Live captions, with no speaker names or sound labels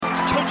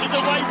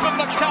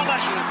McCulloch.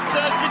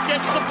 Thurston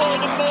gets the ball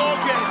to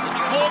Morgan.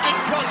 Morgan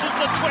crosses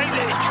the 20.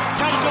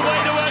 Comes away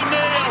to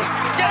O'Neill.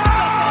 Gets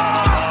the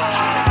ball.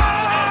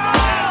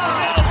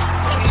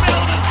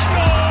 Milner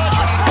scored.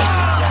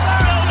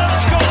 Milner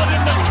scored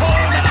in the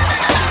corner.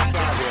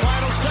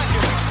 Final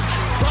seconds.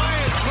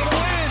 Bryant for the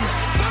win.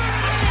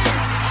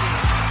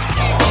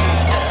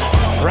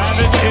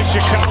 Travis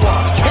Ishikawa.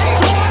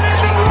 Hits one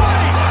into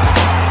right.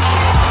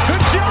 The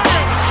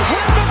Giants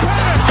win the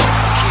pennant.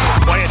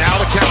 Play it now,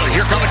 the counter.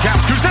 Here come the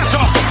Caps.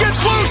 Kuznetsov gets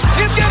loose.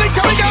 Evgeny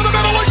coming down the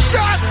middle. A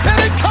shot. And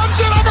it comes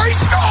in over. He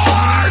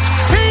scores.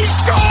 He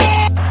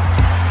scores.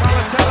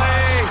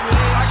 Balotelli.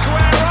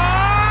 Aguero.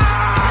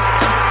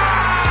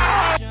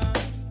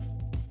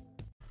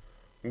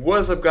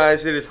 What's up,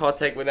 guys? It is Hot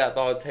Take Without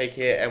the Hot Take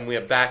here, and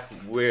we're back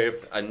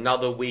with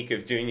another week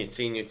of Junior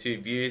Senior 2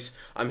 views.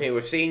 I'm here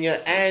with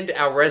Senior and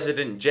our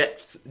resident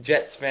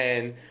Jets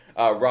fan,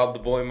 Rob the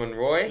Boy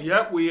Monroy.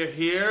 Yep, we are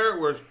here.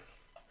 We're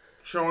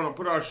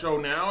put our show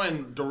now,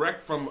 and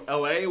direct from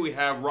LA, we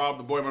have Rob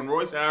the Boy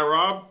Monroy. Say hi,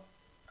 Rob.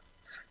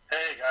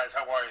 Hey guys,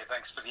 how are you?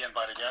 Thanks for the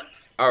invite again.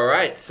 All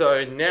right,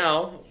 so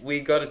now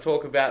we got to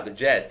talk about the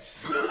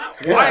Jets.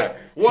 Why?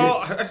 Well,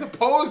 I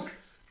suppose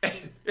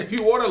if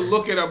you want to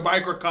look at a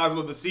microcosm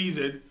of the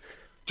season,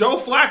 Joe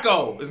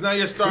Flacco is now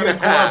your starting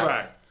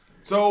quarterback.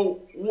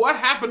 So what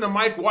happened to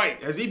Mike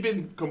White? Has he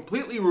been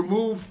completely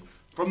removed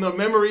from the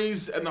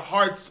memories and the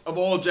hearts of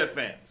all Jet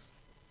fans?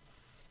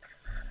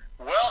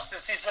 Well,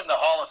 since he's in the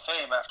Hall of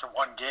Fame after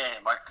one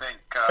game, I think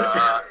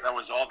that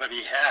was all that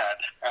he had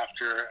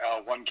after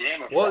one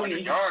game of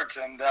 400 yards.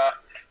 And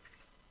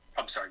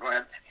I'm sorry, go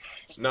ahead.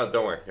 No,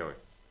 don't worry.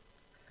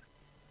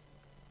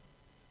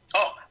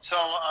 Oh, so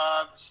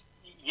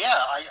yeah,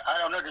 I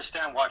don't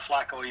understand why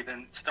Flacco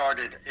even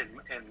started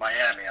in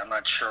Miami. I'm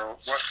not sure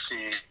what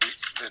the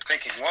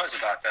thinking was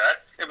about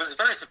that. It was a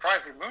very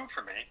surprising move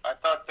for me. I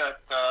thought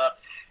that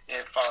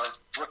if our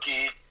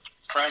rookie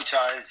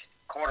franchise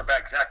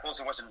quarterback Zach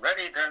Wilson wasn't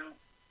ready, then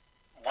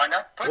why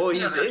not put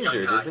he's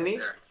injured, isn't he?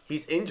 there?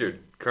 He's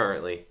injured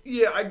currently.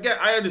 Yeah,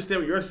 I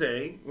understand what you're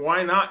saying.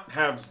 Why not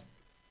have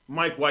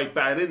Mike White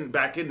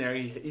back in there?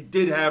 He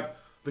did have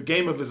the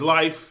game of his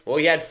life. Well,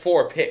 he had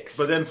 4 picks.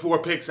 But then 4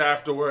 picks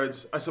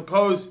afterwards. I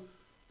suppose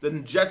the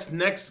Jets'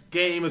 next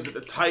game is at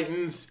the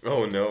Titans.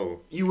 Oh, no.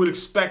 You would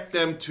expect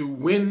them to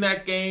win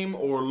that game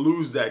or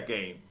lose that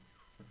game.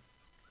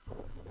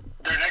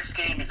 Their next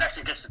game is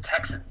actually against the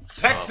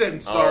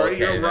Texans. Sorry, okay,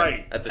 you're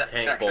right. That's a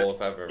tank Texas. bowl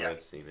if I've ever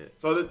seen it.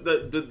 So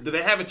do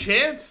they have a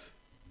chance?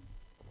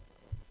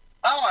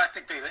 Oh, I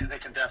think they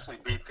can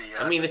definitely beat the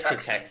I mean, the it's the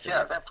Texans.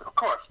 Texans. Yeah, of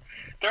course.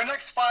 Their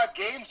next 5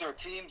 games are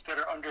teams that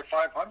are under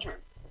 500.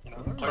 You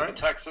know, they play the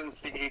Texans,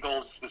 the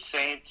Eagles, the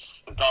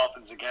Saints, the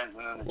Dolphins again,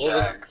 and then the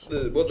Jags.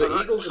 The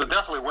Eagles are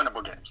definitely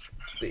winnable games.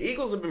 The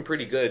Eagles have been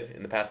pretty good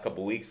in the past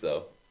couple weeks,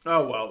 though.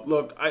 Oh, well,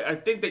 look, I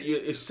think that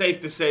it's safe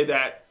to say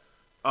that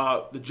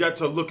the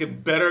Jets are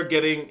looking better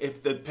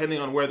depending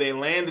on where they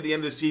land at the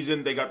end of the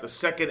season. They got the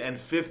 2nd and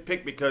 5th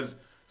pick because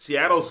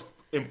Seattle's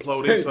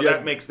imploding, so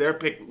that makes their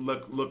pick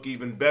look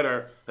even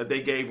better that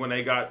they gave when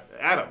they got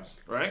Adams,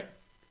 right?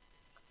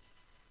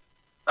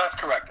 That's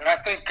correct. And I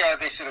think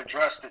they should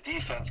address the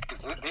defense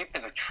because they've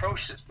been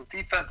atrocious. The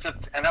defensive,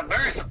 and I'm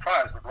very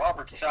surprised with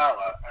Robert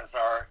Saleh as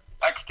our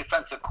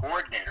ex-defensive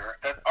coordinator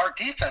that our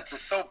defense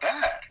is so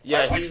bad.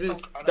 Yeah,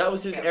 that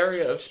was his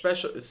area of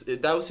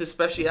that was his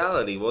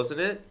speciality, wasn't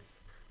it?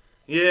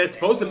 Yeah, it's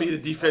supposed to be the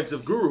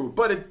defensive guru,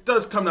 but it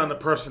does come down to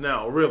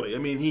personnel, really. I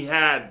mean, he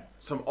had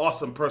some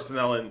awesome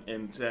personnel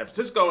in San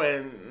Francisco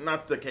and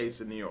not the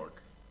case in New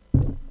York.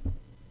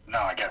 No,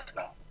 I guess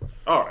not.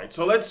 All right,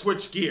 so let's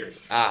switch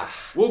gears.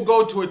 We'll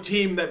go to a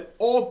team that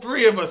all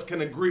 3 of us can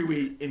agree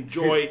we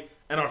enjoy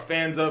and are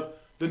fans of,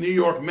 the New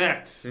York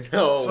Mets.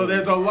 No. So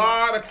there's a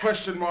lot of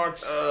question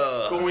marks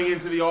going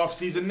into the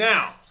offseason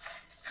now.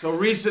 So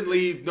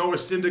recently, Noah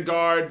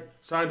Syndergaard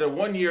signed a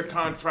 1-year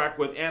contract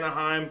with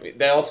Anaheim.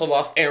 They also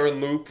lost Aaron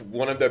Loop,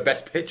 one of their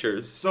best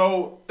pitchers.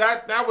 So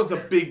that was a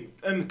big,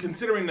 and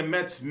considering the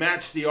Mets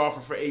matched the offer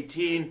for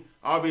 18,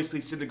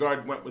 obviously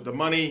Syndergaard went with the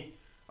money.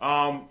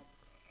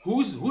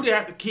 Who do they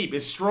have to keep?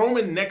 Is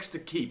Stroman next to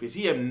keep? Is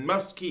he a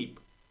must keep?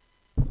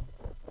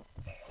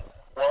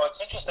 Well, it's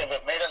interesting.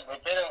 They've made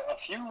a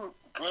few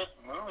good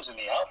moves in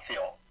the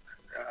outfield.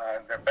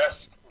 Their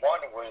best one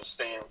was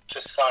they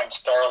just signed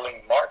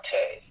Starling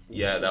Marte.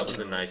 Yeah, that was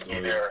a nice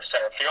move. Their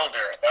center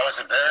fielder. That was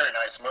a very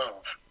nice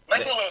move.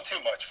 Maybe a little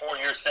too much. 4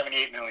 years,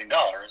 $78 million.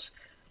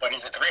 But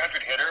he's a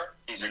 300 hitter.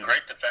 He's a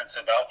great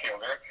defensive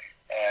outfielder.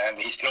 And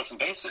he steals some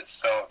bases.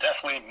 So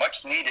definitely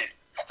much needed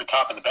at the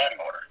top of the batting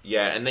order.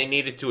 Yeah, and they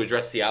needed to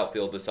address the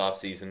outfield this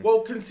offseason.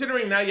 Well,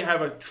 considering now you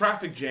have a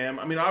traffic jam,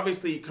 I mean,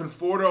 obviously,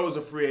 Conforto is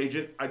a free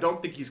agent. I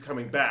don't think he's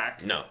coming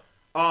back. No.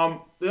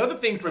 The other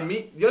thing for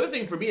me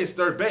is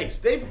third base.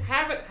 They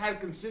haven't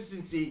had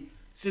consistency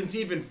since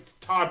even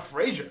Todd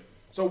Frazier.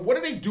 So what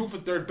do they do for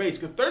third base?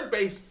 Because third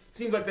base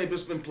seems like they've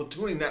just been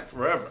platooning that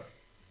forever.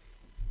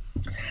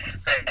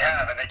 They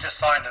have, and they just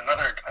signed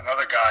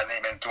another guy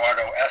named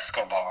Eduardo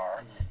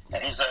Escobar,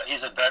 and he's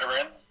a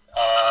veteran.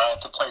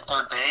 to play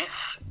third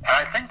base. And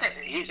I think that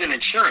he's an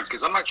insurance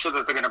because I'm not sure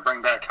that they're going to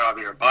bring back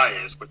Javier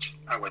Baez, which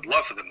I would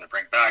love for them to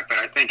bring back. But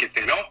I think if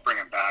they don't bring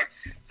him back,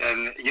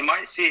 then you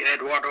might see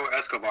Eduardo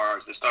Escobar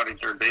as the starting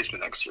third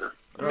baseman next year.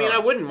 I mean, I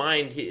wouldn't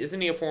mind.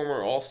 Isn't he a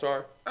former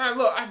All-Star?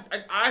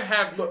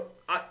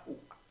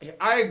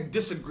 I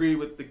disagree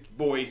with the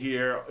boy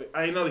here.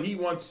 I know he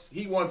wants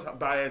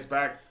Baez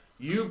back.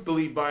 You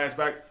believe Baez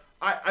back.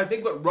 I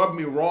think what rubbed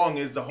me wrong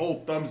is the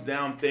whole thumbs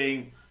down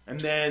thing. And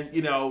then,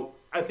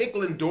 I think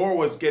Lindor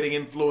was getting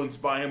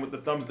influenced by him with the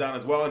thumbs down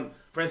as well. And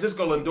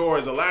Francisco Lindor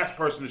is the last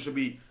person who should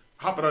be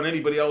hopping on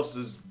anybody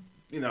else's,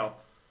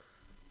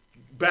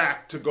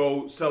 back to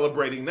go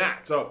celebrating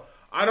that. So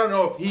I don't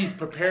know if he's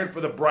prepared for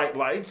the bright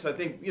lights. I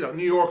think,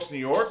 New York's New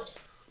York.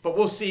 But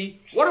we'll see.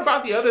 What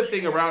about the other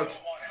thing around...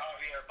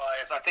 Javier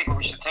Baez. I think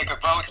we should take a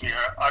vote here.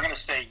 I'm going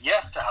to say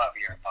yes to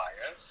Javier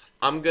Baez.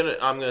 I'm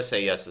gonna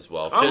say yes as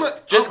well.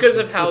 Just because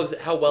of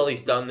how well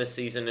he's done this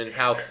season and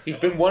how he's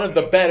been one of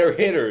the better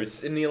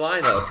hitters in the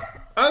lineup.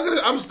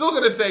 I'm still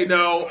gonna say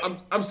no.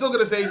 I'm still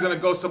gonna say he's gonna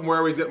go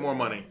somewhere where he's getting more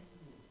money.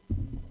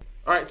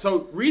 All right.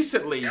 So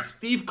recently,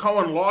 Steve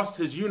Cohen lost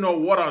his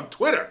you-know-what on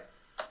Twitter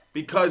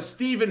because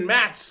Steven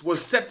Matz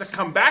was set to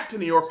come back to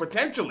New York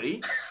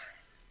potentially,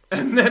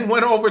 and then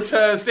went over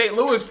to St.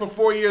 Louis for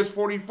 4 years,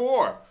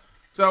 44.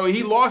 So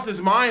he lost his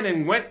mind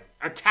and went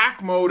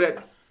attack mode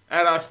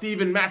at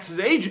Steven Matz's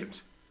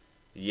agent.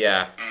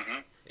 Yeah. Mm-hmm.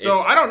 So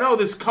I don't know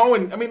this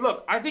Cohen. I mean,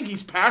 look, I think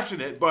he's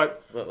passionate,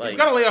 but he's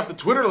got to lay off the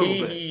Twitter a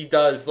little bit. He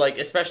does,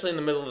 especially in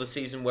the middle of the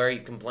season where he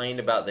complained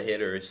about the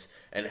hitters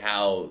and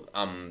how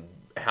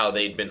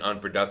they'd been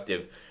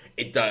unproductive.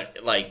 It does,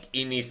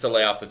 he needs to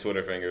lay off the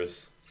Twitter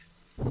fingers.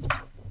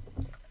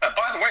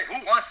 By the way,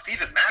 who wants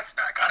Steven Matz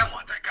back? I don't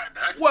want that guy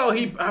back. Well,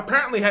 he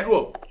apparently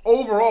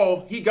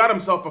overall, he got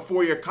himself a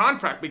 4-year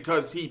contract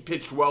because he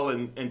pitched well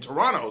in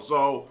Toronto.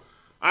 So,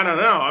 I don't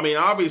know. I mean,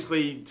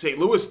 obviously, St.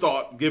 Louis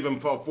thought give him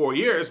for 4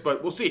 years,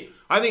 but we'll see.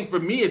 I think for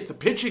me, it's the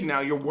pitching now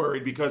you're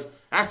worried because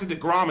after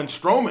DeGrom and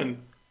Stroman,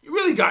 you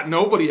really got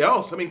nobody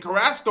else. I mean,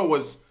 Carrasco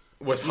was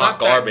hot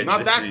garbage.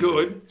 Not that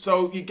good.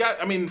 So you got,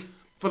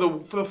 for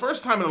the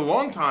first time in a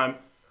long time,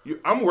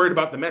 I'm worried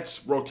about the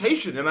Mets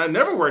rotation, and I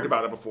never worried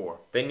about it before.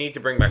 They need to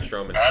bring back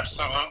Stroman.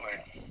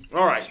 Absolutely.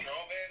 All right. Stroman,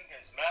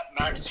 there's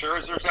Max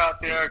Scherzer's out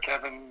there,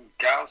 Kevin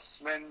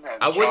Gausman, and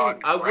I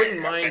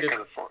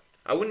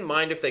wouldn't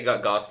mind if they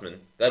got Gausman.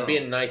 That'd be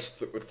a nice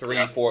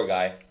 3-4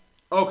 guy.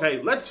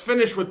 Okay, let's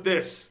finish with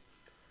this.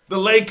 The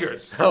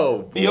Lakers.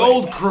 Oh, boy. The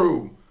old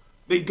crew.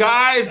 The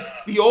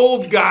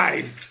old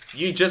guys.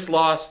 You just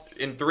lost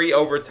in 3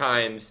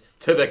 overtimes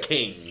to the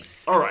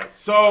Kings. All right,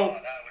 so... that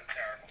was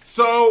terrible.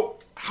 So,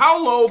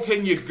 how low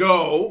can you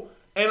go?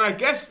 And I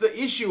guess the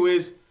issue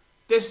is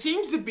there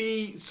seems to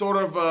be sort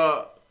of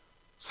a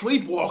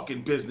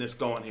sleepwalking business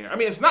going here. I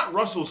mean, it's not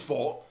Russell's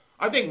fault.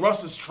 I think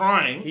Russ is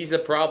trying. He's a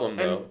problem,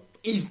 though. And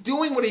he's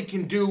doing what he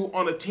can do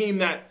on a team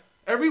that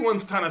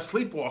everyone's kind of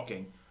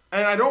sleepwalking.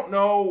 And I don't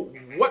know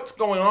what's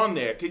going on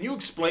there. Can you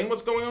explain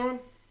what's going on?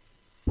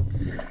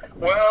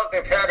 Well,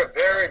 they've had a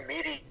very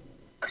meaty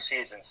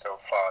season so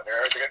far.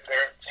 They're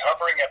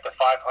hovering at the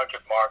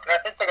 500 mark, and I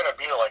think they're going to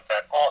be like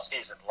that all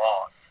season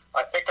long.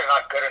 I think they're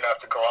not good enough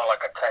to go on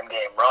like a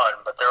 10-game run,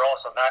 but they're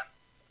also not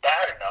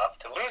bad enough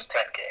to lose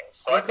 10 games.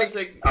 So I think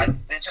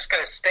they're just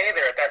going to stay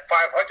there at that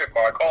 500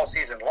 mark all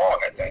season long,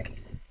 I think.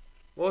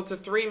 Well, it's a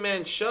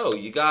 3-man show.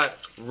 You got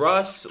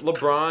Russ,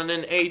 LeBron,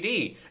 and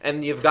AD,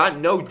 and you've got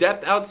no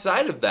depth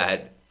outside of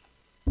that.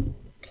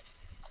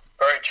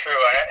 Very true.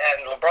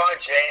 And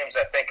LeBron James,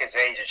 I think his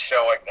age is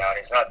showing now.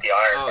 He's not the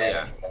Iron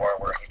Man anymore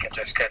where he can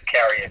just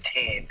carry a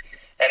team.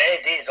 And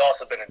AD has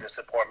also been a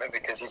disappointment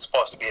because he's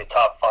supposed to be a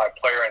top 5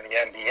 player in the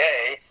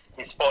NBA.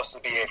 He's supposed to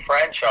be a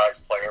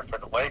franchise player for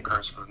the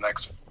Lakers for the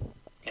next,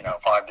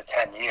 5 to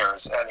 10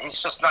 years. And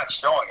he's just not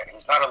showing it.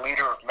 He's not a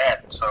leader of men.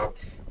 So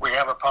we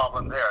have a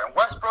problem there. And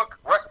Westbrook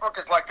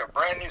is like a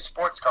brand new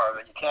sports car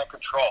that you can't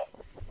control.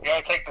 You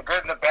got to take the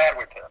good and the bad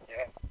with him.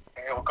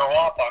 He'll go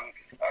off on...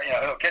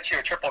 he'll get you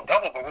a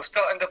triple-double, but we'll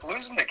still end up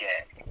losing the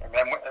game. And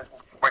then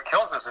what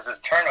kills us is his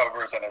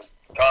turnovers and his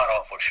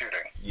god-awful shooting.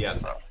 Yeah.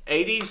 So.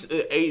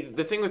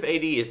 The thing with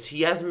AD is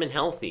he hasn't been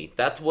healthy.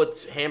 That's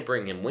what's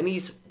hampering him. When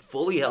he's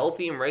fully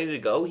healthy and ready to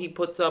go, he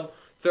puts up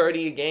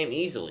 30 a game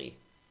easily.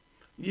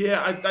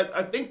 Yeah,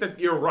 I think that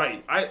you're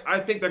right. I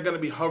think they're going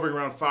to be hovering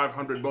around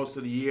 500 most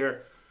of the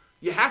year.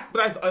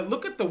 But I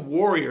look at the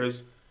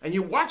Warriors, and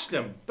you watch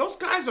them. Those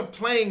guys are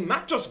playing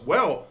not just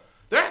well,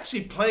 they're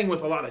actually playing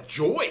with a lot of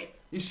joy.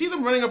 You see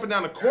them running up and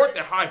down the court.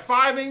 They're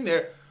high-fiving.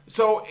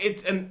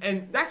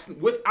 And that's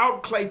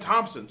without Klay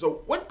Thompson.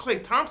 So when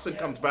Klay Thompson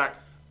comes back,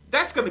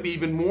 that's going to be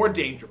even more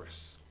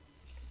dangerous.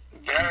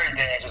 Very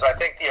dangerous. I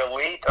think the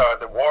Elite,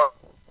 the Warriors,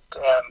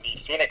 and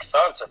the Phoenix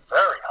Suns are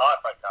very hot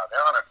right now.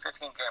 They're on a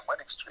 15-game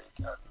winning streak.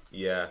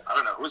 Yeah. I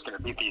don't know who's going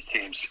to beat these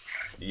teams.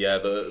 Yeah,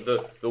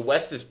 the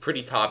West is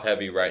pretty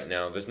top-heavy right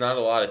now. There's not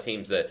a lot of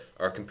teams that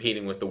are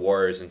competing with the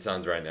Warriors and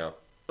Suns right now.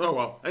 Oh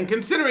well, and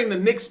considering the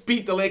Knicks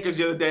beat the Lakers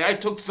the other day, I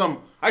took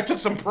some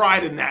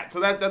pride in that.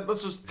 So that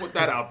let's just put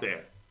that out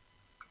there.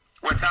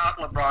 Without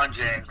LeBron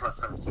James,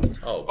 listen.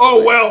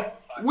 Oh, well,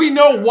 we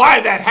know why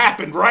that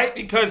happened, right?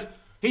 Because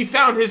he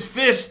found his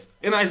fist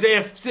in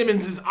Isaiah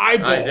Simmons'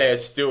 eyeball. Isaiah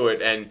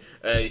Stewart, and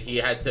he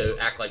had to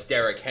act like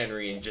Derrick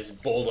Henry and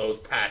just bulldoze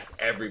past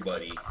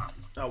everybody.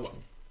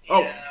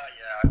 Yeah.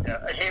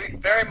 He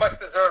very much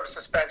deserved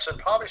suspension.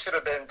 Probably should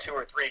have been 2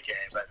 or 3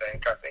 games, I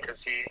think.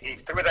 Because he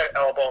threw that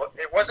elbow.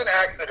 It was an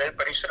accident,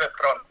 but he should have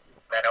put on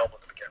that elbow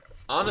to begin with.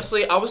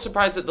 Honestly, I was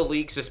surprised that the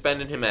league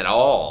suspended him at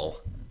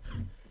all.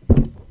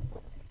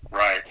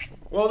 Right.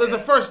 Well, there's a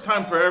first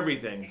time for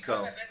everything,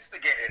 so.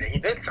 Instigated it. He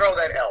did throw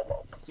that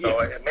elbow. So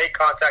Yes. it made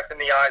contact in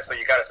the eye, so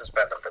you got to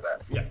suspend him for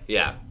that.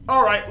 Yeah.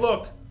 All right,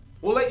 look,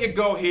 we'll let you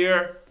go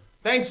here.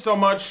 Thanks so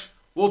much.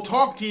 We'll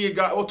talk to you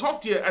guys. We'll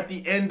talk to you at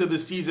the end of the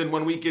season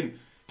when we can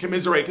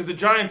commiserate, because the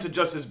Giants are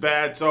just as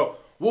bad. So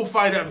we'll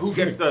find out who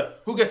gets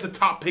the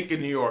top pick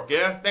in New York.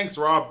 Yeah. Thanks,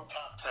 Rob.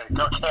 Okay.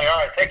 All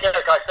right. Take care,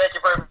 guys. Thank you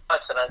very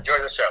much, and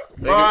enjoy the show.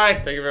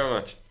 Bye. Thank you very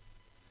much.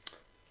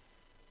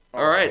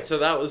 All right, so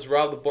that was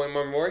Rob the Boy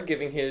Moore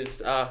giving his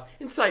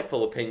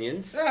insightful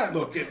opinions.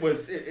 Look,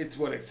 it's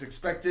what it's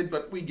expected,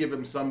 but we give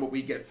him some, but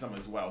we get some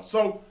as well.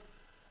 So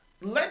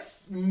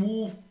let's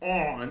move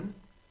on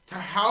to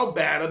how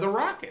bad are the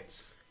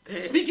Rockets.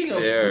 Speaking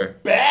of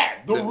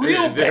bad,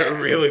 They're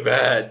really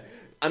bad.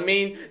 I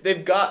mean,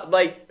 they've got,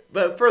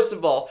 but first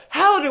of all,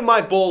 how do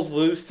my Bulls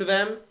lose to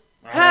them?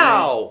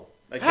 How?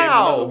 I gave them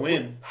another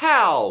win.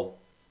 How?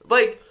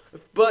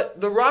 But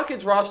the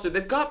Rockets roster,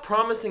 they've got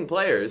promising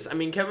players. I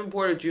mean, Kevin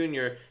Porter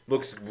Jr.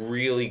 looks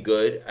really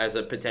good as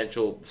a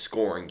potential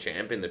scoring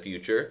champ in the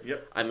future.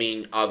 Yep. I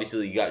mean,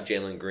 obviously you got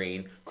Jalen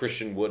Green,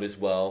 Christian Wood as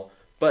well.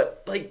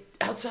 But,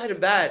 outside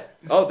of that,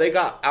 they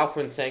got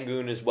Alfred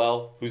Sengun as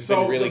well, who's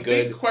been really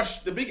good.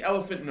 The big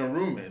elephant in the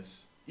room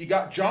is you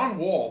got John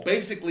Wall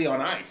basically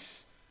on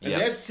ice, and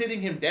they're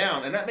sitting him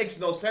down, and that makes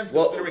no sense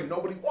considering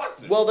nobody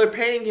wants him. Well, they're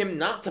paying him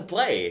not to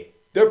play.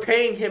 They're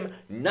paying him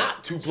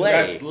not to play.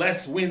 So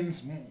that's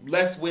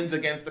less wins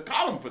against the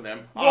column for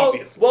them,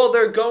 obviously. Well,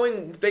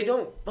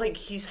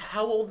 he's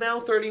how old now?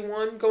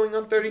 31, going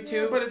on 32?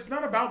 Yeah, but it's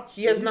not about,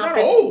 he's not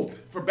been old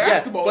for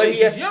basketball. But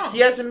he's young.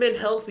 He hasn't been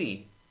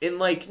healthy in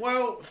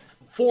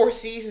 4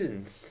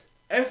 seasons.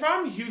 If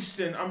I'm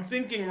Houston, I'm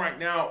thinking right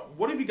now,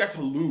 what have you got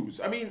to lose?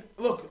 I mean,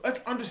 look,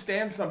 let's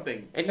understand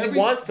something. And he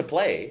wants to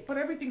play. But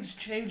everything's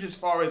changed as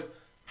far as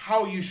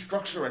how you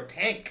structure a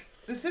tank.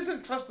 This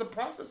isn't trust the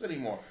process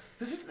anymore.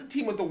 This is the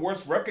team with the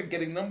worst record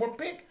getting number 1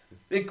 pick.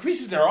 It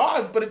increases their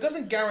odds, but it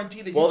doesn't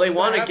guarantee that.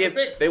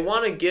 They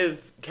want to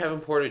give Kevin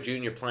Porter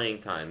Jr. playing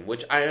time,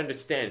 which I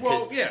understand.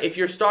 Because if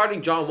you're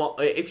starting John Wall,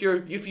 if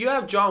you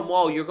have John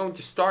Wall, you're going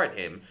to start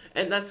him,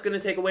 and that's going to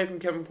take away from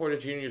Kevin Porter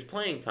Jr.'s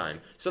playing time.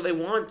 So they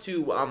want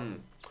to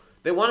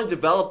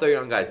develop their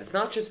young guys. It's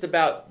not just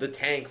about the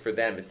tank for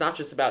them. It's not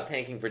just about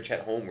tanking for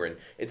Chet Holmgren.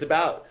 It's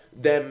about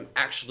them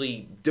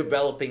actually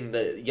developing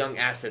the young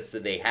assets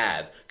that they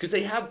have, because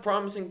they have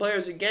promising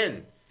players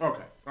again.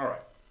 Okay, all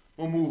right.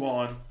 We'll move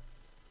on.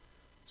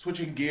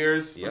 Switching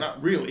gears, but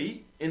not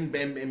really, in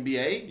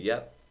NBA.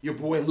 Yep. Your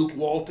boy Luke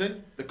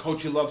Walton, the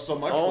coach you love so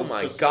much,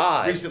 was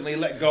God! Recently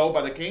let go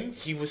by the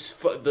Kings. He was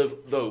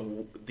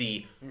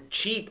the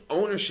cheap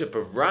ownership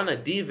of Rana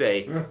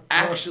Dive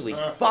actually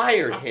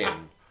fired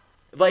him.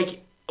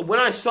 When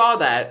I saw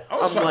that,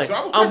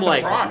 I'm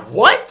like,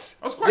 what?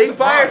 They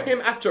fired him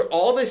after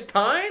all this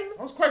time?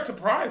 I was quite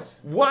surprised.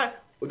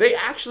 What? They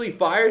actually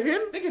fired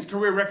him? I think his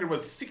career record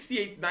was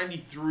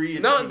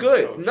 68-93. Not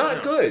good.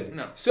 Not good.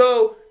 No.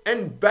 So,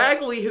 and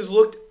Bagley has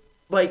looked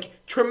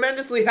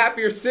tremendously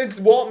happier since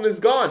Walton is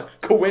gone.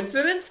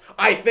 Coincidence?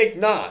 I think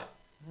not.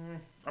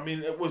 I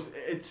mean,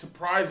 it's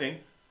surprising.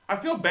 I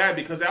feel bad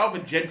because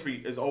Alvin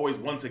Gentry is always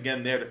once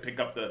again there to pick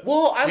up the.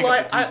 Well,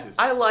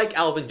 I like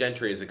Alvin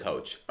Gentry as a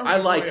coach. I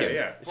like him.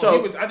 Yeah.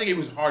 Well, I think he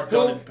was hard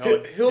done.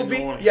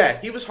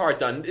 He was hard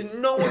done.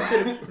 No one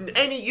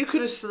could. You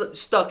could have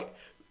stuck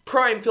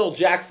prime Phil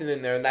Jackson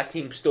in there, and that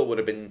team still would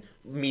have been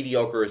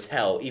mediocre as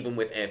hell, even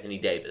with Anthony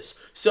Davis.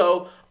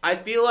 So I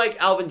feel like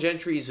Alvin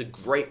Gentry is a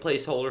great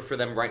placeholder for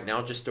them right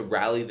now, just to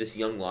rally this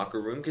young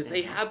locker room, because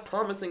they have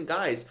promising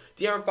guys.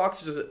 De'Aaron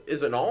Fox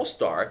is an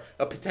all-star,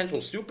 a potential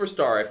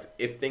superstar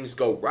if things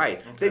go right.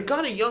 Okay. They've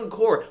got a young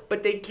core,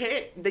 but they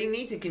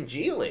need to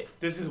congeal it.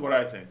 This is what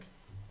I think,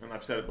 and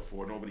I've said it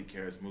before. Nobody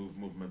cares. Move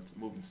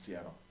to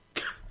Seattle.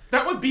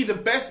 That would be the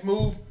best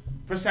move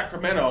for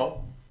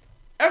Sacramento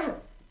ever.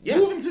 Yeah.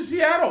 Move him to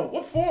Seattle.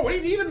 What for? What do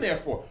you need him there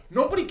for?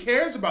 Nobody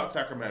cares about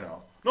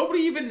Sacramento.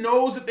 Nobody even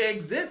knows that they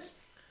exist.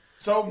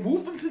 So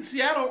move them to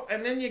Seattle,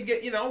 and then you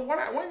get,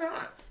 why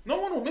not? No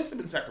one will miss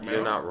him in Sacramento.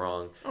 You're not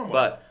wrong.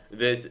 But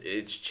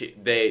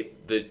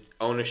the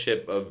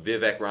ownership of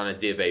Vivek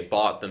Ranadive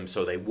bought them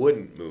so they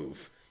wouldn't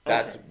move.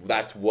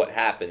 That's what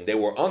happened. They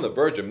were on the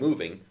verge of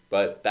moving,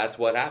 but that's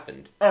what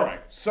happened. All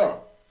right,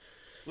 so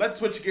let's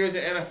switch gears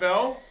to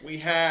NFL. We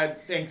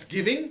had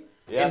Thanksgiving.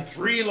 In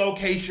 3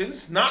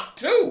 locations, not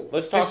 2.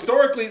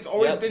 Historically, it's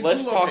always been 2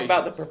 locations. Let's talk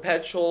about the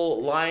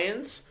Perpetual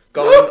Lions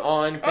going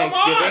on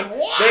Thanksgiving.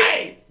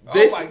 Why?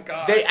 This, oh my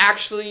God. They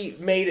actually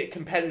made it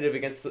competitive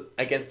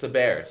against the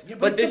Bears. Yeah,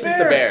 but it's this the is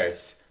the Bears.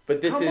 Bears.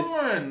 But this Come is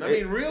on. I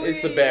mean, really?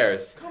 It's the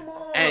Bears. Come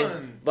on.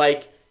 And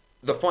like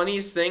the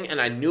funniest thing,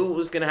 and I knew it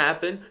was going to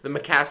happen, the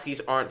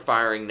McCaskies aren't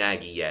firing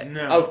Nagy yet.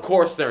 No. Of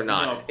course they're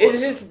not. No, of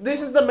course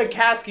This is the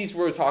McCaskies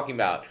we're talking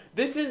about.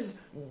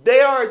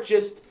 They are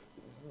just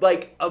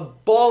like a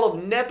ball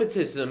of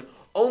nepotism,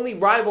 only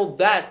rivaled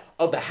that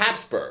of the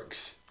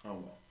Habsburgs. Oh,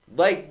 well.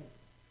 Like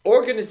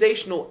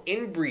organizational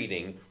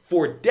inbreeding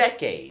for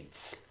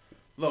decades.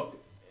 Look,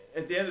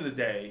 at the end of the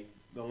day,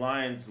 the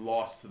Lions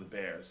lost to the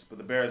Bears, but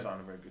the Bears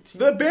aren't a very good team.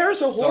 The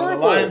Bears are horrible. So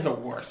the Lions are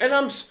worse. And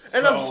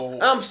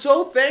I'm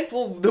so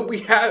thankful that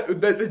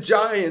the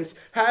Giants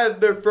have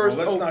their first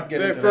Well, let's not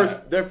get into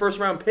that. their first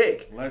round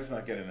pick. Let's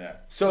not get in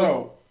that.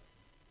 So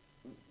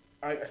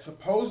I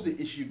suppose the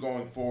issue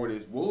going forward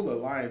is, will the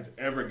Lions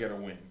ever get a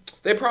win?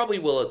 They probably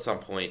will at some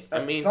point.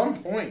 At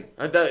some point.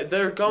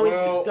 They're going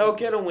Well- to. They'll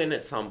get a win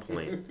at some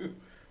point.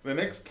 The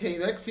next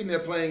team they're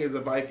playing is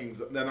the Vikings.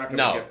 They're not going to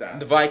No, get that.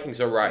 the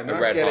Vikings are They're not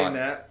red getting hot.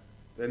 that.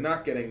 They're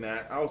not getting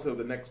that. Also,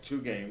 the next two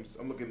games,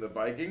 I'm looking at the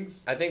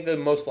Vikings. I think the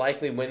most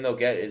likely win they'll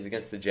get is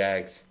against the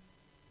Jags,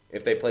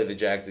 if they play the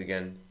Jags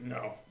again.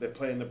 No, they're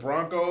playing the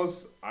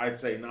Broncos. I'd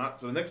say not.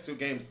 So the next two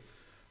games,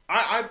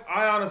 I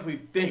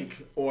honestly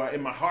think, or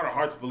in my heart of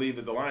hearts, believe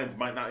that the Lions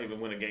might not even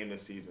win a game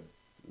this season.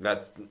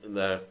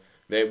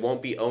 They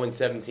won't be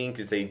 0-17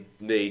 because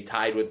they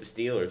tied with the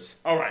Steelers.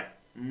 All right,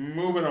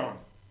 moving on.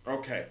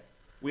 Okay,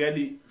 we had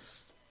the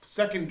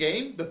second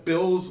game. The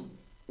Bills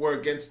were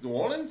against New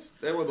Orleans.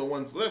 They were the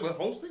ones they were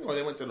hosting, or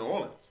they went to New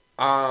Orleans.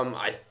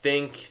 I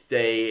think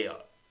they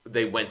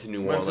went to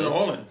New Orleans. To New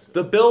Orleans.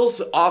 The Bills'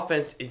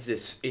 offense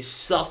is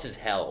sus as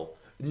hell.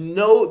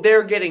 No,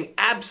 they're getting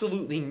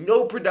absolutely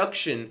no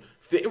production.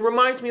 It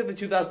reminds me of the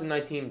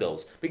 2019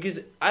 Bills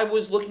because I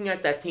was looking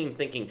at that team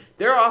thinking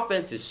their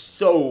offense is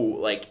so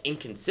like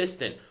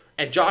inconsistent.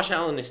 And Josh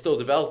Allen is still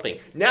developing.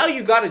 Now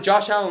you got a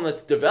Josh Allen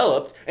that's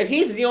developed, and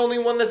he's the only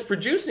one that's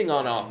producing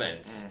on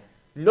offense.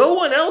 No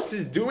one else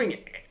is doing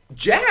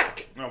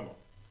jack. No,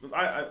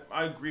 I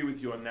agree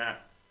with you on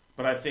that,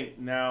 but I think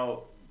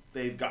now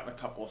they've gotten a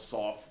couple of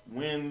soft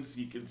wins.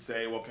 You could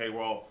say, okay,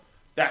 well,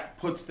 that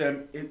puts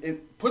them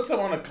it puts them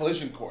on a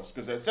collision course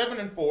because they're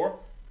 7-4,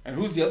 and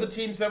who's the other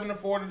team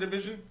 7-4 in the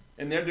division?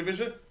 In their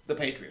division, the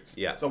Patriots.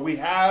 Yeah. So we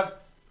have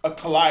a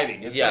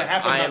colliding. It's going to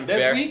happen not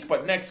this week,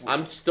 but next week.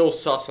 I'm still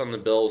sus on the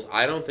Bills.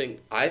 I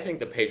think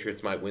the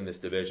Patriots might win this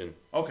division.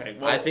 Okay.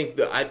 Well, I think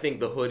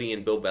the hoodie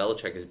and Bill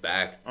Belichick is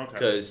back Okay.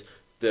 because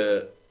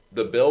the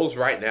Bills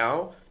right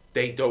now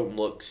they don't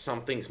look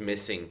something's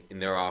missing in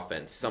their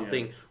offense.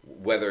 Something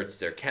whether it's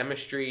their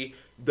chemistry,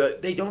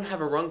 they don't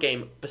have a run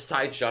game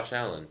besides Josh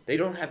Allen. They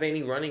don't have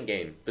any running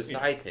game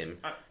besides him.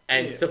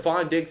 And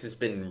Stephon Diggs has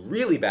been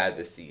really bad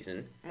this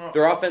season. Well,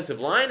 Their offensive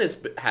line has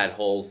had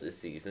holes this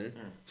season.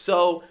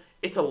 So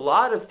it's a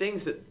lot of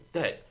things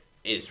that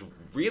is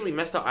really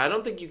messed up. I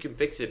don't think you can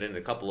fix it in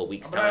a couple of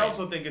weeks' But time. I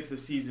also think it's the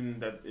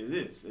season that it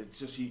is. It's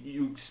just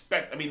you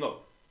expect. I mean,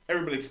 look,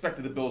 everybody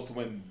expected the Bills to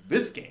win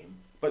this game,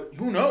 but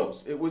who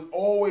knows? It was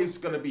always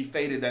going to be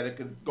fated that it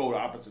could go the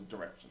opposite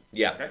direction.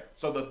 Yeah. Okay.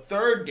 So the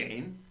third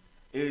game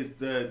is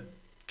the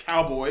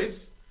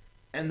Cowboys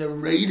and the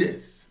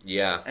Raiders.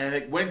 Yeah. And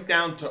it went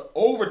down to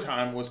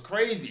overtime. Was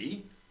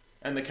crazy,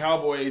 and the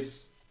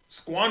Cowboys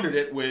squandered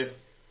it with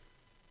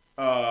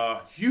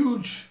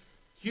huge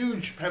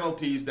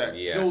penalties that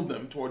killed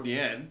them toward the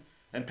end,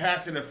 and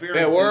pass interference.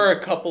 There were a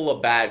couple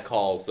of bad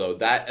calls, though.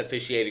 That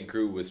officiating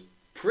crew was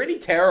pretty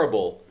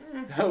terrible.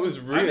 That was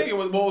really... I think it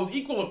was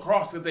equal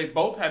across that they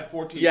both had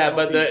 14 Yeah,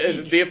 but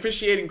penalties each. the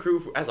officiating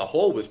crew as a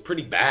whole was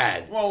pretty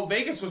bad. Well,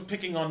 Vegas was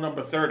picking on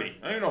number 30.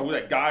 I don't know who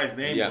that guy's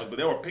name was, but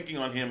they were picking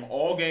on him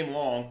all game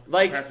long.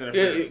 Like, pass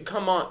interference.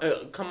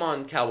 come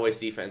on, Cowboys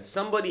defense.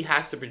 Somebody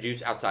has to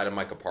produce outside of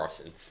Micah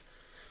Parsons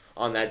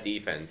on that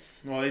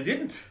defense. Well, they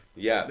didn't.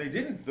 Yeah. They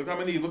didn't. Look how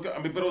many. But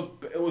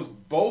it was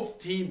both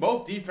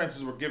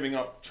defenses were giving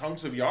up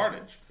chunks of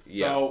yardage.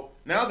 Yeah. So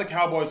now the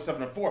Cowboys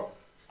 7-4.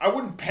 I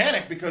wouldn't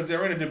panic because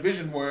they're in a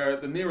division where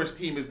the nearest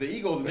team is the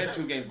Eagles and they're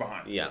 2 games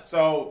behind. Yeah.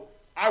 So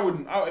I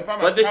wouldn't. If I'm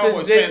But a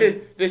Cowboys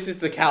fan, this is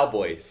the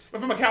Cowboys.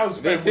 if I'm a Cowboys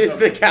fan, This is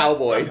the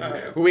Cowboys.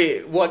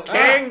 What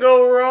can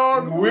go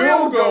wrong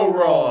will go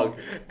wrong.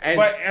 And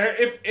But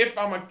if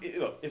I'm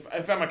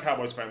a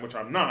Cowboys fan, which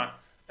I'm not,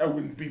 I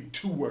wouldn't be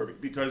too worried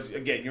because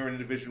again, you're in a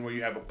division where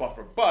you have a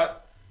buffer.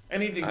 But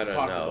anything's I don't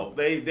possible.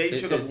 know. They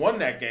should have won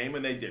that game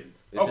and they didn't.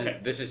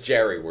 this is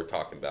Jerry we're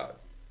talking about.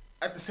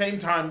 At the same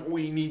time,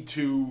 we need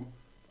to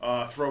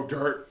throw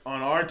dirt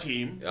on our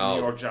team, the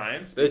New York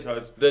Giants,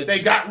 because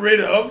they got rid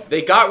of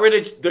the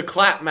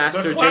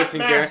clapmaster Jason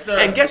Garrett,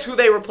 and guess who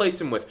they replaced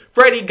him with?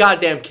 Freddie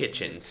goddamn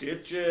Kitchens.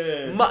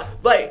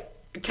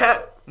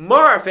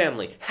 Mara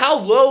family. How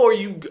low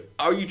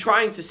are you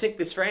trying to sink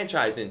this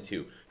franchise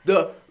into?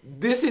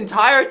 This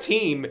entire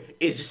team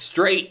is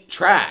straight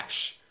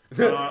trash.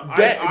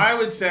 I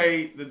would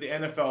say that the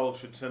NFL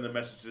should send a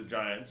message to the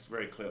Giants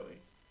very clearly,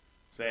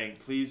 saying,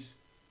 please.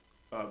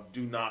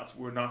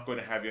 We're not going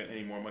to have you in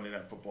any more Monday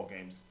Night Football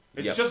games.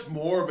 It's Yep. just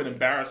more of an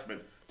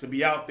embarrassment to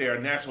be out there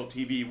on national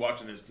TV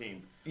watching his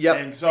team. Yep.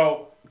 And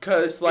so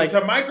Because, like, it's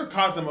a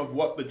microcosm of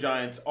what the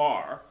Giants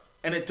are,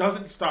 and it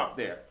doesn't stop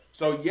there.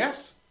 So,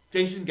 yes,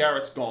 Jason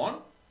Garrett's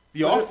gone.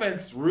 The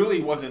offense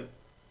really wasn't.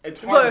 It's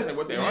hard to say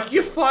what they are.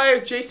 You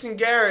fired Jason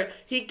Garrett.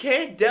 He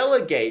can't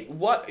delegate.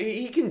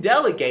 He can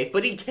delegate,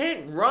 but he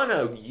can't run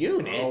a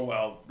unit. Oh,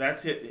 well,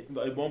 that's it.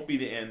 It won't be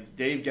the end.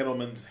 Dave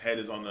Gettleman's head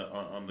is on the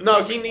No,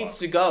 chopping he needs block.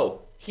 to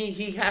go.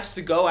 He has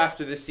to go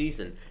after this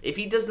season. If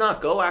he does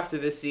not go after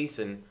this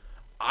season,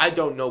 I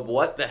don't know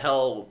what the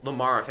hell the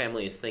Mara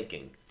family is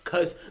thinking.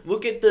 Because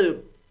look at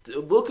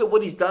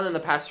what he's done in the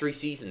past 3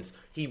 seasons.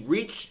 He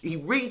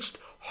reached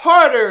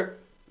harder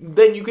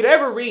than you could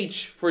ever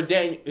reach for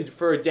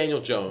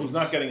Daniel Jones. Who's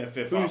not getting a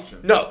fifth option.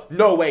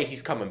 No way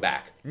he's coming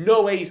back.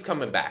 No way he's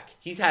coming back.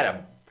 He's had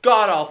a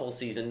god-awful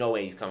season. No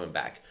way he's coming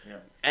back. Yeah.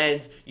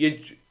 And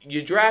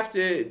you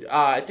drafted,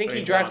 I think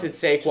he drafted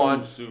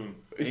Saquon. Too soon.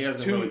 It's He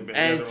hasn't too- really been.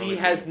 and hasn't he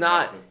really has been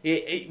not.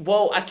 productive.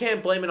 Well, I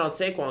can't blame it on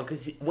Saquon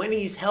because when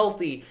he's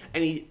healthy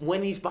and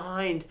when he's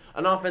behind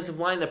an offensive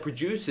line that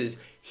produces,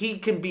 he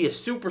can be a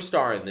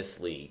superstar in this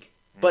league.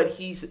 But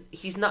he's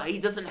not. He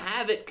doesn't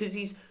have it because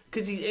he's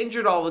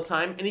injured all the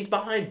time and he's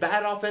behind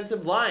bad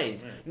offensive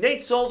lines.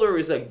 Nate Solder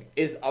is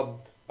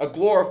a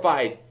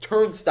glorified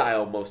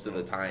turnstile most of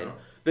the time.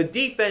 The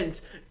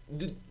defense.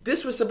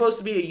 This was supposed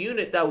to be a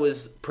unit that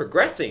was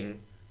progressing.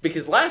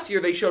 Because last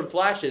year they showed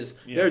flashes.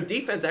 Yeah. Their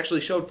defense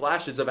actually showed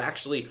flashes of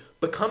actually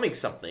becoming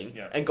something.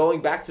 Yeah. And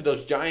going back to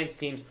those Giants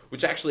teams,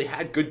 which actually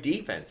had good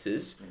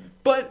defenses. Mm-hmm.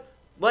 But,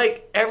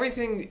 like,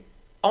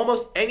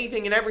 almost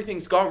anything and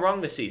everything's gone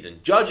wrong this season.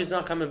 Judge is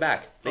not coming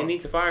back. They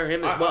need to fire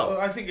him as well.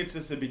 I think it's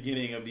just the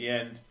beginning of the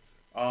end.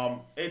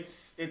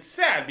 It's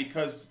sad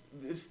because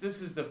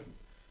this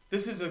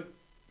is a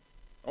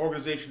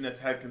organization that's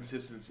had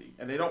consistency,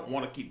 and they don't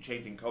want to keep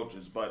changing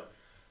coaches, but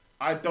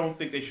I don't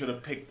think they should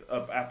have picked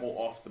up Apple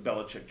off the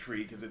Belichick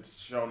tree because it's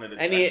shown that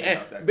it's actually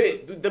not that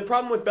good. But the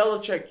problem with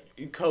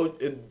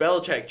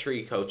Belichick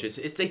tree coaches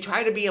is they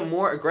try to be a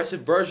more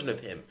aggressive version of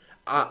him,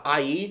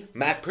 i.e.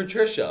 Matt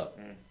Patricia.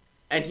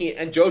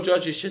 And Joe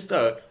Judge is just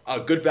a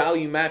good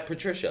value Matt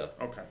Patricia.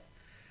 Okay.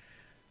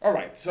 All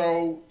right,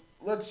 so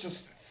let's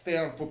just stay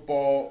on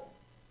football.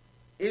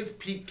 Is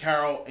Pete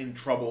Carroll in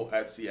trouble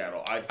at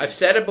Seattle? I've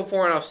said it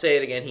before and I'll say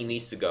it again. He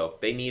needs to go.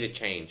 They need a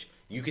change.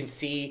 You can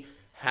see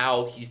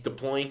how he's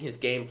deploying his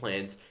game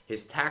plans.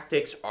 His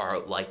tactics are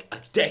like a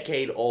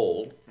decade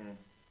old.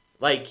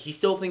 Like, he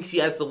still thinks he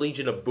has the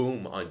Legion of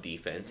Boom on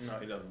defense. No,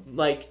 he doesn't.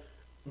 Like,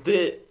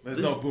 There's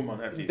no boom on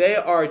that defense. They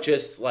are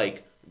just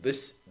like the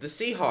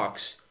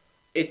Seahawks.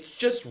 It's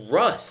just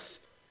Russ.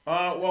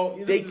 Well,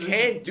 They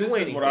can't do This is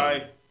anything. what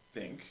I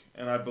think,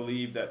 and I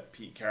believe that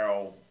Pete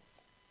Carroll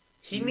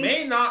He may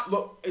needs. not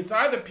look. It's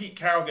either Pete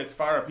Carroll gets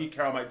fired or Pete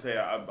Carroll might say,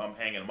 I'm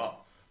hanging him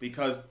up.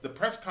 Because the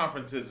press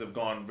conferences have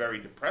gone very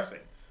depressing.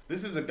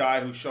 This is a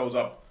guy who shows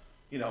up,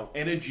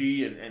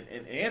 energy and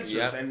answers,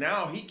 Yeah. and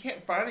now he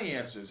can't find any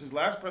answers. His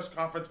last press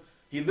conference,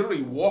 he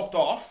literally walked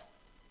off,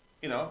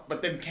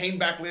 but then came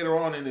back later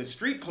on in his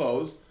street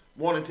clothes,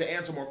 wanted to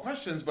answer more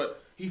questions,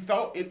 but he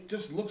felt it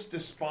just looks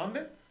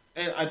despondent.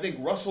 And I think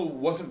Russell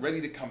wasn't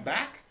ready to come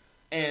back,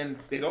 and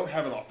they don't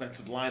have an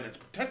offensive line that's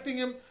protecting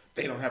him.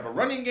 They don't have a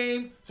running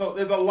game. So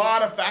there's a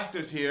lot of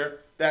factors here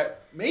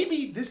that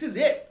maybe this is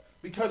it.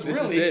 Because This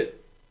really, is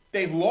it.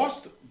 they've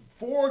lost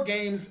 4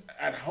 games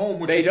at home,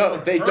 which They is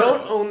don't. They unheard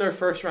don't of. own their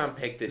first round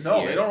pick this year.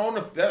 No, they don't own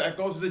it. That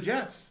goes to the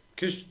Jets.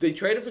 Because they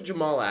traded for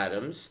Jamal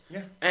Adams.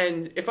 Yeah.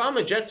 And if I'm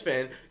a Jets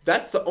fan,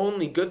 that's the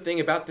only good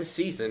thing about this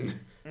season.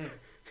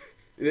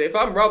 If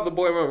I'm Rob the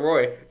Boy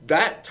Monroy,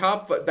 that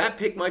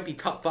pick might be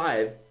top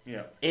 5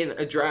 Yeah. in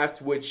a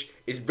draft which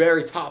is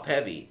very top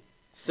heavy.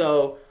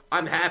 So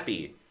I'm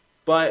happy.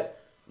 But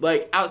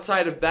like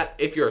outside of that,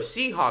 if you're a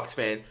Seahawks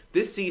fan,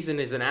 this season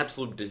is an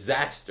absolute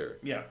disaster.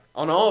 Yeah.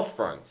 On all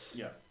fronts.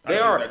 Yeah. They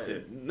think are. that's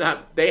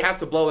it. They have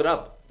to blow it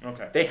up.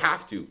 Okay. They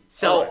have to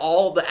sell All right.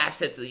 all the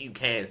assets that you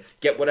can,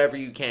 get whatever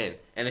you can,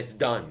 and it's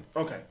done.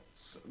 Okay.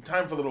 So,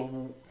 time for a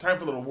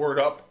little word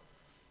up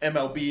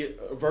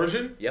MLB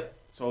version. Yep.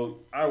 So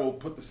I will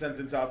put the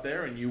sentence out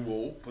there, and you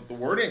will put the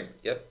word in.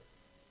 Yep.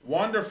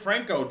 Wander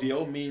Franco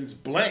deal means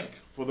blank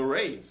for the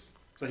Rays.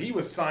 So he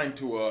was signed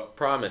to a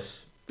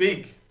Promise.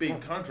 big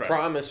contract.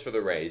 Promise for the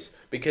Rays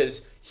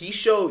because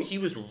he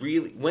was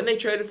really when they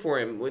traded for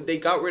him. When they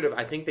got rid of,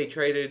 I think they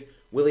traded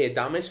Willie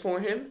Adames for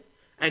him,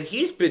 and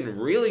he's been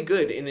really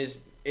good in his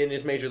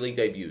major league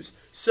debuts.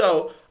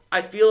 So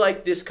I feel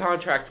like this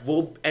contract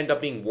will end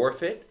up being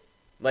worth it.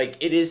 Like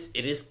it is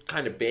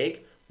kind of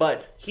big,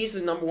 but he's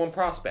the number 1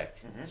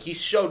 prospect. He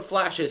showed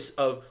flashes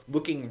of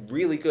looking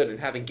really good and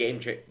having game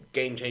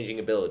changing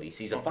abilities.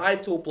 He's a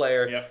 5-tool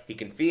player. Yep. He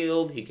can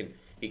field. He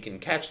can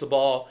catch the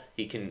ball.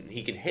 He can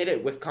hit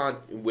it with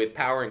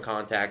power and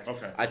contact.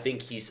 Okay. I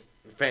think he's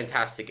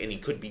fantastic, and he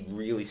could be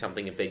really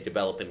something if they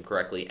develop him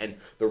correctly. And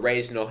the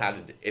Rays know how to.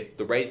 If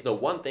the Rays know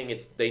one thing,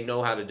 it's they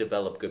know how to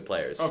develop good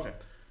players. Okay.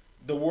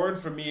 The word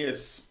for me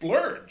is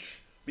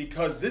splurge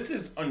because this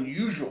is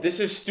unusual. This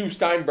is Stu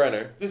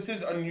Steinbrenner. This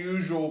is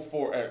unusual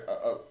for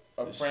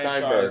a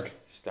franchise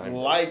Steinberg.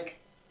 like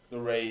the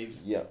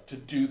Rays Yep. to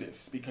do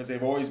this because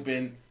they've always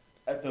been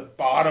at the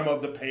bottom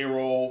of the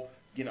payroll,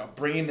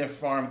 bringing their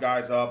farm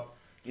guys up.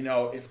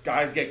 If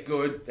guys get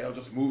good, they'll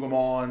just move them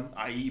on,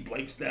 i.e.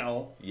 Blake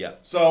Snell. Yeah.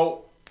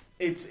 So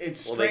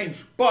it's strange.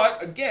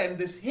 But again,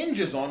 this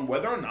hinges on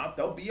whether or not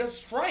there'll be a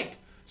strike.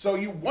 So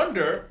you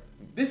wonder,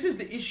 this is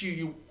the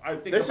issue I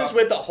think This about, is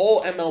with the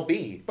whole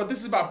MLB. but this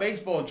is about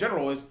baseball in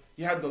general, is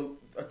you have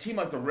a team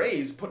like the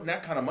Rays putting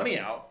that kind of money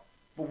out,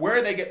 but where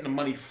are they getting the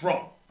money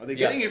from? Are they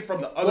getting it from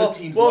the other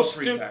team's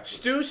luxury taxes?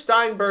 Stu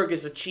Steinberg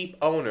is a cheap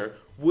owner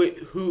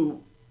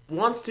who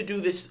wants to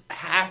do this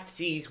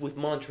half-seas with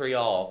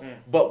Montreal,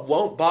 but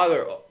won't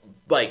bother,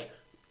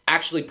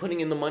 actually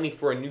putting in the money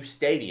for a new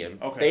stadium.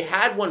 Okay. They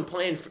had one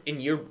planned in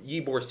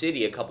Ybor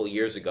City a couple of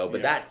years ago,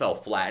 but that fell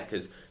flat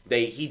because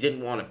he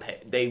didn't want to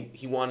pay.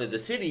 He wanted the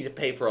city to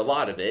pay for a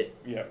lot of it,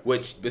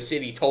 which the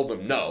city told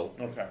him no.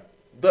 Okay.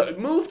 But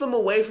move them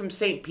away from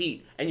St.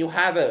 Pete, and you'll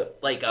have a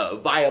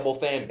viable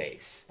fan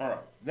base. All right.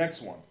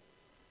 Next one.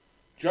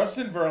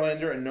 Justin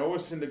Verlander and Noah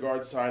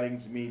Syndergaard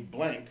sightings mean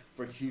blank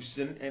for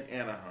Houston and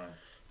Anaheim.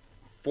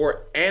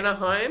 For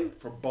Anaheim,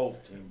 For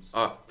both teams.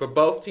 for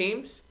both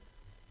teams,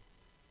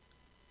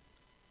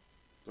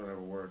 Don't have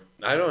a word.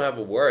 I don't have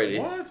a word.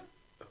 What?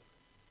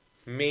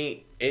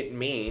 It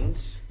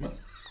means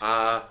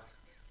a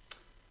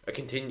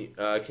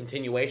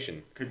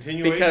continuation.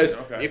 Continuation? Because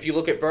Okay. if you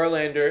look at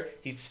Verlander,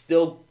 he's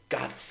still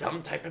got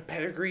some type of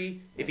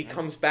pedigree. If he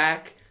comes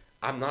back,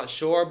 I'm not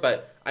sure,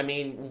 but I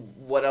mean,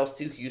 what else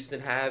do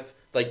Houston have?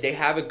 They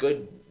have a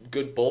good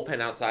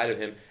bullpen outside of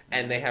him,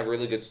 and they have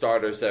really good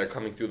starters that are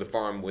coming through the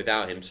farm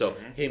without him. So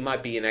he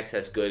might be in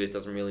excess good. It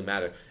doesn't really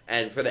matter.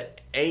 And for the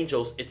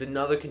Angels, it's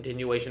another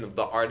continuation of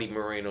the Artie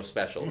Moreno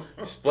special,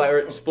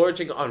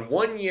 splurging on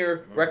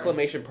 1-year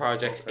reclamation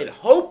projects and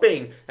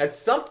hoping that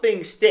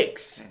something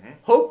sticks.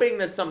 Hoping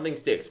that something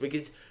sticks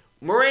because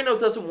Moreno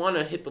doesn't want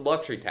to hit the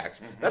luxury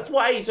tax. That's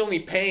why he's only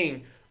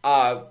paying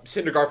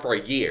Syndergaard for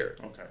a year.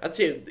 Okay. That's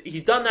it.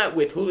 He's done that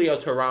with Julio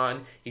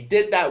Teheran. He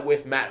did that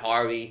with Matt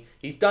Harvey.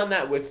 He's done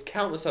that with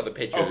countless other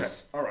pitchers. Okay.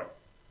 All right.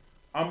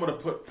 I'm going to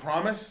put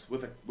promise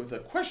with a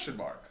question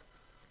mark.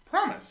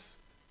 Promise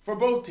for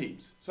both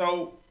teams.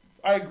 So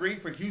I agree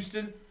for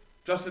Houston.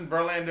 Justin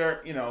Verlander,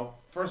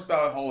 first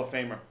ballot Hall of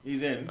Famer.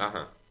 He's in.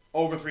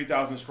 Over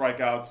 3,000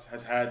 strikeouts.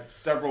 Has had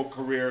several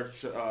career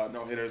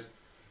no hitters.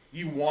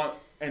 You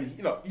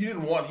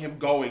didn't want him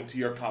going to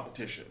your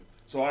competition.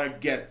 So I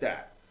get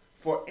that.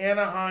 For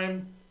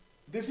Anaheim,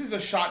 this is a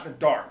shot in the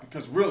dark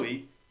because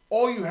really,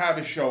 all you have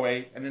is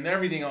Shohei, and then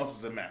everything else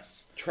is a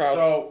mess.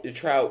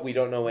 Trout, we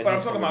don't know when But I'm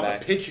he's talking coming about back.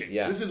 the pitching.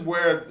 Yeah. This is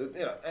where,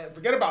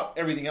 forget about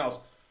everything else.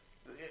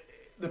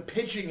 The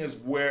pitching is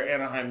where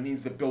Anaheim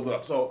needs to build it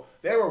up. So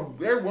they're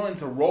willing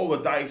to roll the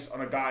dice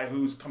on a guy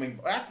who's coming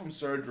back from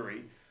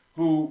surgery,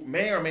 who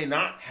may or may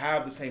not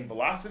have the same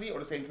velocity or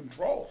the same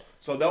control.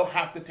 So they'll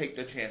have to take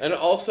their chances. And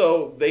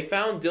also, they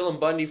found Dylan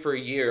Bundy for a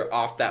year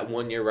off that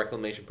 1-year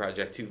reclamation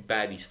project. Too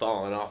bad he's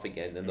fallen off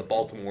again, and the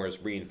Baltimore's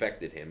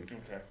reinfected him.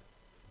 Okay.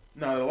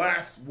 Now, the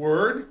last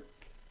word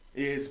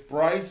is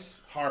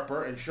Bryce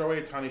Harper and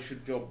Shohei Ohtani should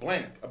feel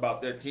blank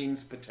about their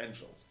team's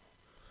potentials.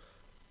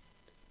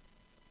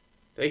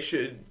 They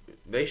should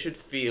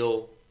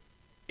feel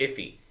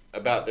iffy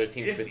about their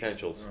team's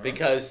potentials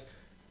because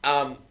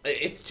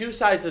it's two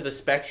sides of the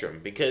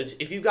spectrum. Because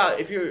if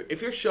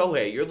you're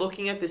Shohei, you're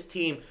looking at this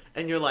team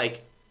and you're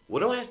like, what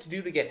do I have to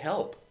do to get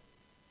help?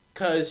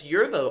 Because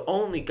you're the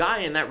only guy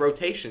in that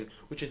rotation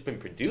which has been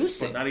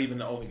producing. But not even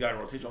the only guy in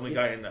rotation, only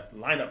guy in the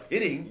lineup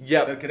hitting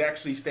Yep. that could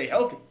actually stay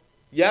healthy.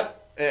 Yep.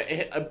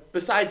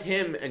 Besides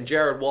him and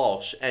Jared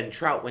Walsh and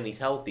Trout when he's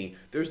healthy,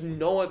 there's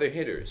no other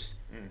hitters.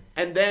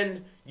 And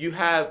then you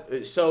have,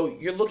 so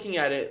you're looking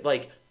at it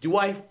like, do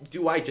I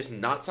just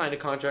not sign a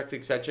contract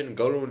extension and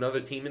go to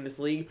another team in this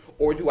league,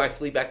 or do I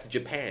flee back to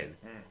Japan?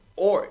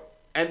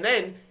 And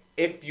then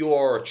if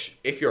you're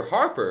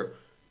Harper,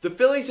 the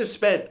Phillies have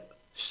spent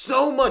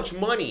so much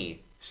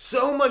money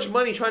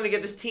trying to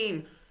get this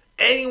team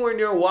anywhere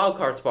near a wild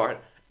card spot,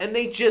 and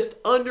they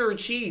just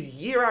underachieve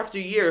year after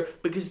year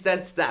because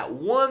that's that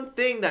one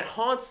thing that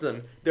haunts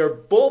them. Their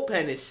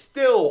bullpen is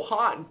still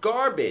hot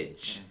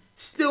garbage,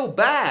 still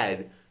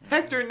bad.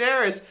 Hector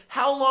Neris,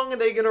 how long are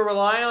they going to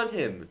rely on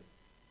him?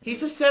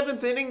 He's a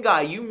 7th inning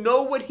guy. You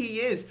know what he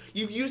is.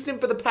 You've used him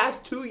for the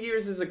past 2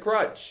 years as a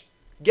crutch.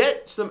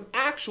 Get some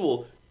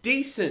actual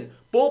decent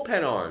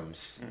bullpen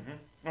arms.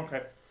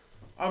 Okay.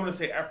 I'm going to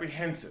say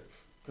apprehensive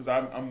because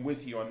I'm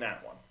with you on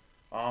that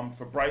one.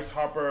 For Bryce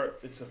Harper,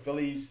 it's the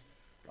Phillies,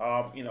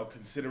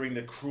 considering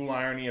the cruel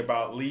irony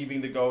about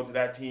leaving to go to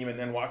that team and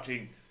then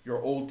watching your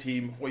old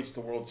team hoist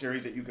the World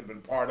Series that you could have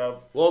been part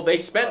of. Well, they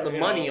spent the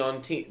money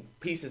on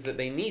pieces that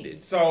they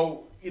needed.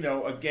 So,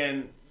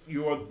 again, he's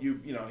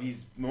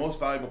the most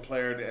valuable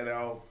player in the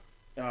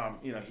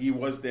NL. He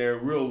was their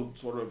real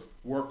sort of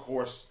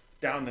workhorse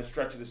down the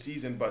stretch of the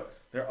season, but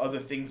there are other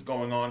things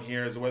going on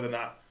here as to whether or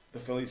not the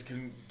Phillies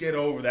can get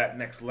over that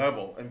next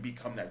level and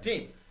become that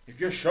team. if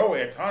you're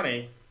Shohei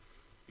Ohtani,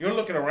 you're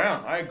looking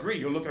around. I agree.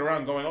 You're looking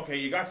around going, okay,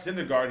 you got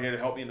Syndergaard here to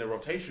help me in the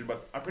rotation,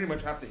 but I pretty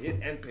much have to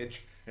hit and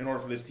pitch in order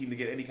for this team to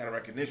get any kind of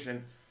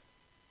recognition.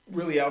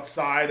 Really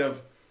outside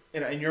of,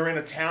 and you're in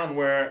a town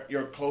where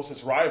your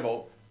closest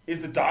rival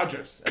is the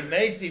Dodgers, and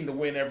they seem to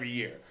win every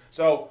year.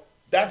 So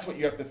that's what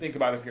you have to think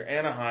about if you're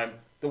Anaheim.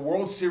 The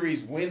World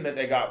Series win that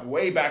they got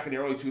way back in the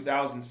early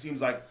 2000s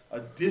seems like a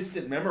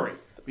distant memory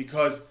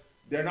because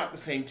they're not the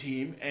same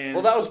team. And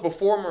Well, that was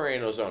before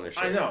Moreno's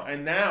ownership. I know,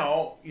 and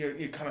now you're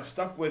kind of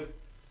stuck with,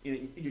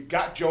 you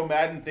got Joe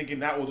Madden thinking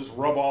that will just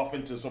rub off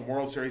into some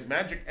World Series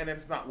magic, and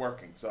it's not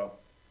working. So,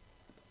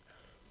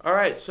 All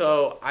right,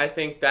 so I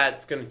think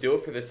that's going to do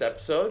it for this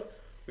episode.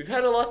 We've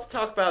had a lot to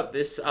talk about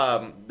this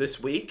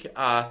week,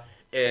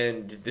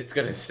 and it's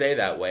going to stay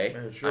that way.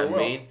 It sure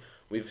will.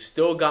 We've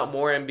still got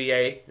more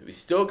NBA, we've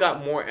still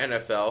got more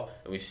NFL,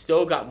 and we've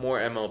still got more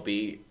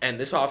MLB, and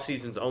this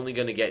offseason's only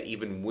going to get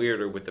even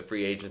weirder with the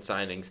free agent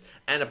signings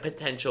and a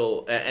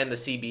potential, and the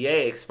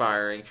CBA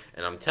expiring,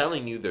 and I'm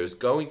telling you, there's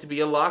going to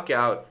be a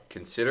lockout,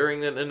 considering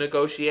that the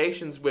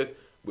negotiations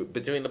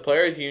between the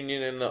players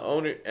union and the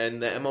owner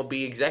and the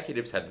MLB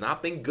executives have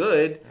not been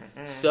good.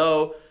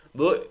 So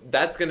look,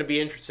 that's going to be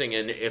interesting.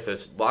 And if a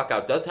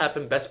lockout does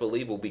happen, best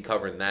believe we'll be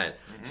covering that.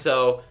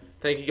 So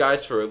thank you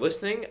guys for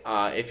listening.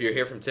 If you're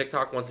here from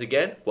TikTok, once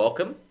again,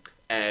 welcome.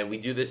 And we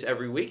do this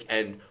every week,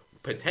 and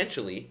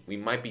potentially we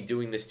might be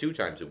doing this 2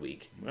 times a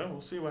week. well,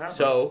 we'll see what happens.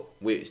 So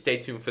stay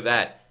tuned for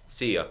that.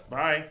 See ya.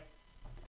 Bye.